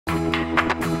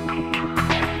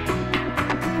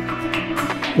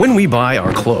When we buy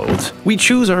our clothes, we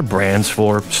choose our brands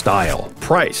for style,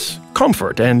 price,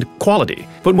 comfort, and quality.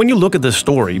 But when you look at the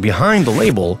story behind the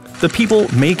label, the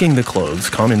people making the clothes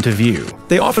come into view.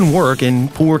 They often work in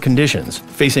poor conditions,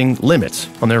 facing limits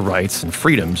on their rights and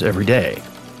freedoms every day.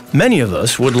 Many of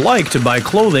us would like to buy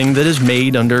clothing that is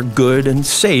made under good and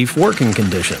safe working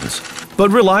conditions. But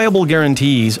reliable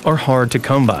guarantees are hard to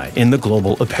come by in the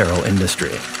global apparel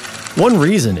industry. One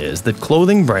reason is that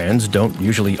clothing brands don't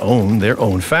usually own their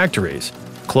own factories.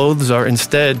 Clothes are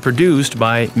instead produced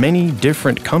by many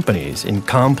different companies in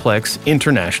complex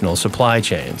international supply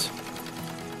chains.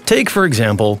 Take, for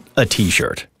example, a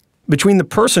t-shirt. Between the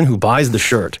person who buys the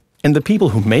shirt and the people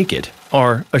who make it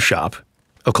are a shop,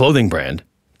 a clothing brand,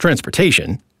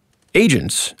 transportation,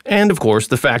 agents, and of course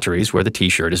the factories where the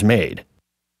t-shirt is made.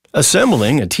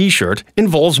 Assembling a t-shirt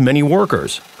involves many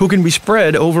workers, who can be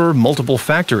spread over multiple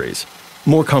factories.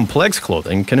 More complex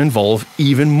clothing can involve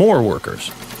even more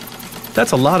workers.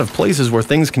 That's a lot of places where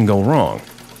things can go wrong.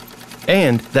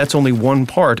 And that's only one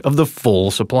part of the full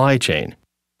supply chain.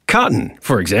 Cotton,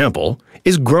 for example,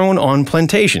 is grown on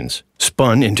plantations,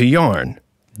 spun into yarn,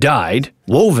 dyed,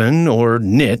 woven, or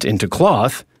knit into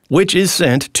cloth, which is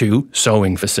sent to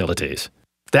sewing facilities.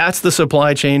 That's the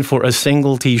supply chain for a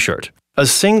single t-shirt. A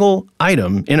single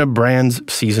item in a brand's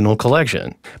seasonal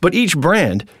collection. But each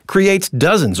brand creates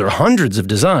dozens or hundreds of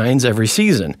designs every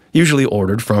season, usually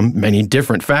ordered from many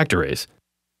different factories.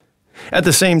 At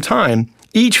the same time,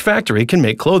 each factory can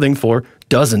make clothing for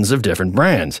dozens of different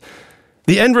brands.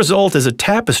 The end result is a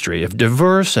tapestry of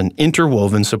diverse and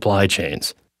interwoven supply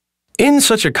chains. In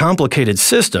such a complicated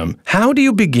system, how do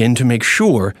you begin to make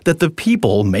sure that the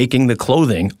people making the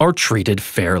clothing are treated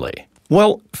fairly?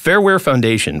 Well, Fair Wear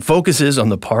Foundation focuses on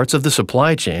the parts of the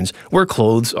supply chains where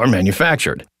clothes are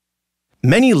manufactured.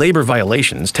 Many labor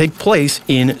violations take place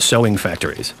in sewing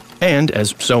factories, and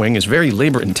as sewing is very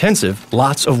labor-intensive,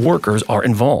 lots of workers are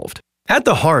involved. At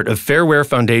the heart of Fair Wear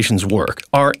Foundation's work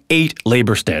are 8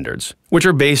 labor standards, which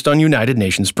are based on United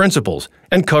Nations principles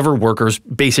and cover workers'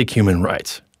 basic human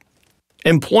rights.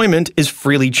 Employment is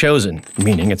freely chosen,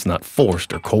 meaning it's not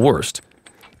forced or coerced.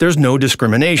 There's no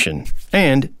discrimination,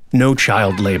 and no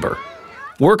child labor.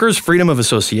 Workers' freedom of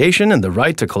association and the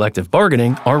right to collective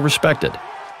bargaining are respected.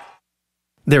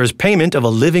 There is payment of a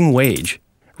living wage,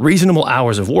 reasonable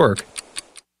hours of work,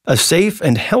 a safe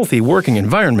and healthy working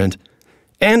environment,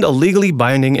 and a legally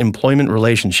binding employment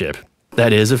relationship,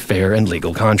 that is, a fair and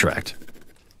legal contract.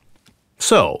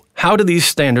 So, how do these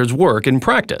standards work in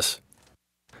practice?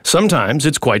 Sometimes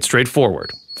it's quite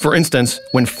straightforward. For instance,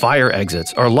 when fire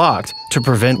exits are locked to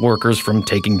prevent workers from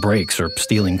taking breaks or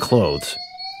stealing clothes.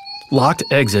 Locked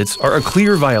exits are a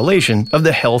clear violation of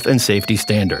the health and safety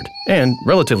standard, and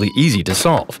relatively easy to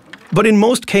solve. But in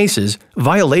most cases,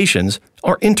 violations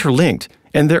are interlinked,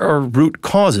 and there are root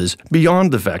causes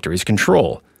beyond the factory's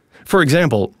control. For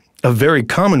example, a very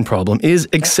common problem is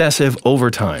excessive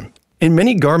overtime. In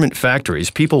many garment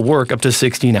factories, people work up to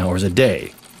 16 hours a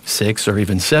day, 6 or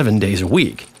even 7 days a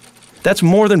week. That's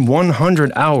more than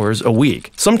 100 hours a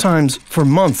week, sometimes for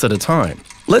months at a time.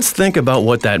 Let's think about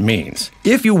what that means.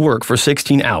 If you work for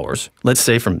 16 hours, let's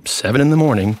say from 7 in the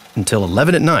morning until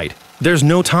 11 at night, there's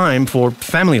no time for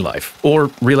family life or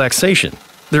relaxation.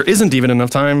 There isn't even enough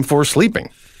time for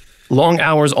sleeping. Long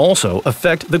hours also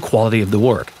affect the quality of the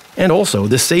work and also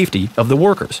the safety of the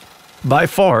workers. By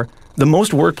far, the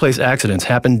most workplace accidents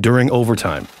happen during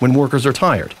overtime, when workers are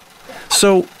tired.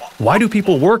 So, why do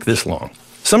people work this long?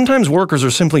 Sometimes workers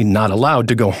are simply not allowed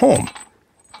to go home.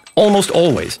 Almost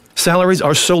always, salaries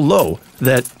are so low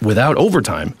that, without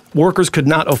overtime, workers could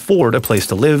not afford a place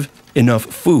to live, enough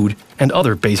food, and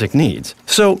other basic needs.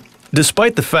 So,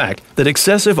 despite the fact that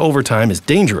excessive overtime is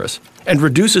dangerous and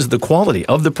reduces the quality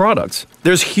of the products,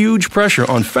 there's huge pressure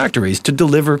on factories to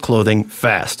deliver clothing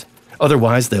fast.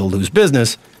 Otherwise, they'll lose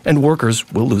business, and workers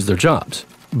will lose their jobs.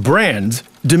 Brands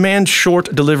demand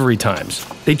short delivery times.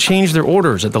 They change their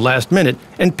orders at the last minute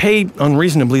and pay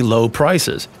unreasonably low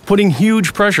prices, putting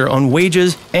huge pressure on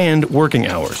wages and working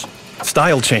hours.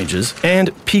 Style changes and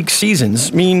peak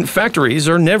seasons mean factories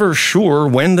are never sure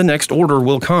when the next order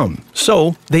will come,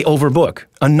 so they overbook,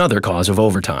 another cause of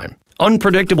overtime.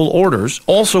 Unpredictable orders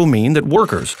also mean that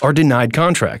workers are denied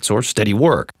contracts or steady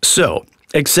work. So,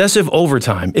 excessive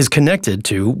overtime is connected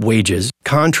to wages,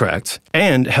 contracts,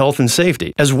 and health and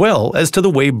safety, as well as to the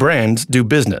way brands do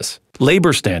business.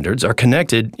 Labor standards are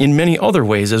connected in many other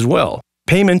ways as well.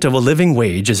 Payment of a living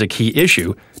wage is a key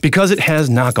issue because it has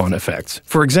knock-on effects,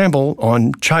 for example,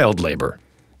 on child labor.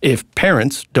 If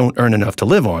parents don't earn enough to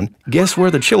live on, guess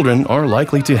where the children are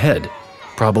likely to head?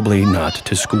 Probably not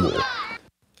to school.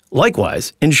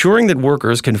 Likewise, ensuring that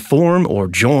workers can form or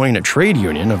join a trade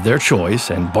union of their choice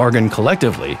and bargain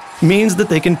collectively means that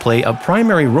they can play a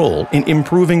primary role in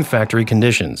improving factory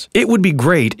conditions. It would be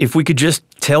great if we could just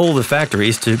tell the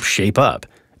factories to shape up,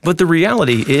 but the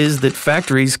reality is that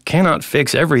factories cannot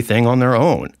fix everything on their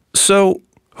own. So,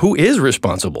 who is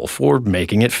responsible for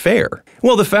making it fair?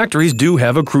 Well, the factories do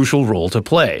have a crucial role to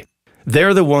play.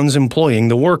 They're the ones employing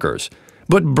the workers,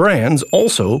 but brands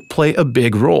also play a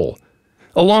big role.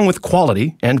 Along with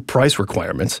quality and price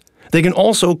requirements, they can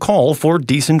also call for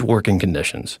decent working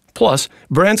conditions. Plus,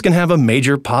 brands can have a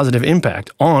major positive impact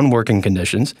on working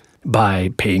conditions by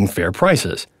paying fair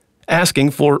prices,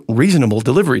 asking for reasonable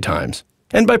delivery times,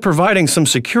 and by providing some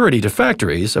security to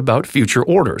factories about future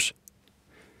orders.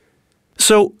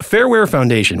 So, Fairware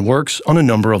Foundation works on a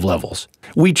number of levels.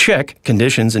 We check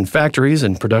conditions in factories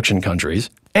and production countries,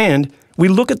 and we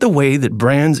look at the way that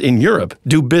brands in Europe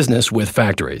do business with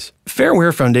factories.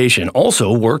 Fairware Foundation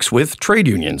also works with trade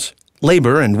unions,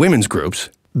 labor and women's groups,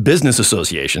 business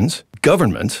associations,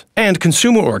 governments, and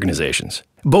consumer organizations,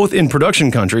 both in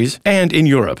production countries and in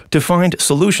Europe, to find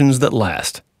solutions that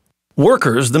last.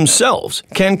 Workers themselves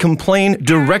can complain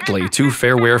directly to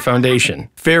Fairware Foundation.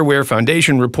 Fairware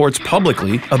Foundation reports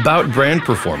publicly about brand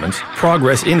performance,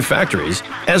 progress in factories,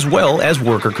 as well as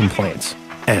worker complaints.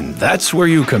 And that's where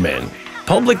you come in.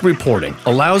 Public reporting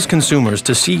allows consumers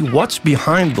to see what's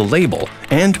behind the label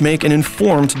and make an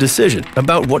informed decision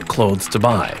about what clothes to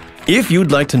buy. If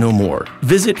you'd like to know more,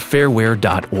 visit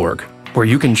fairware.org, where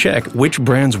you can check which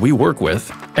brands we work with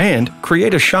and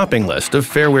create a shopping list of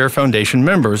Fairware Foundation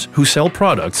members who sell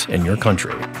products in your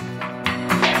country.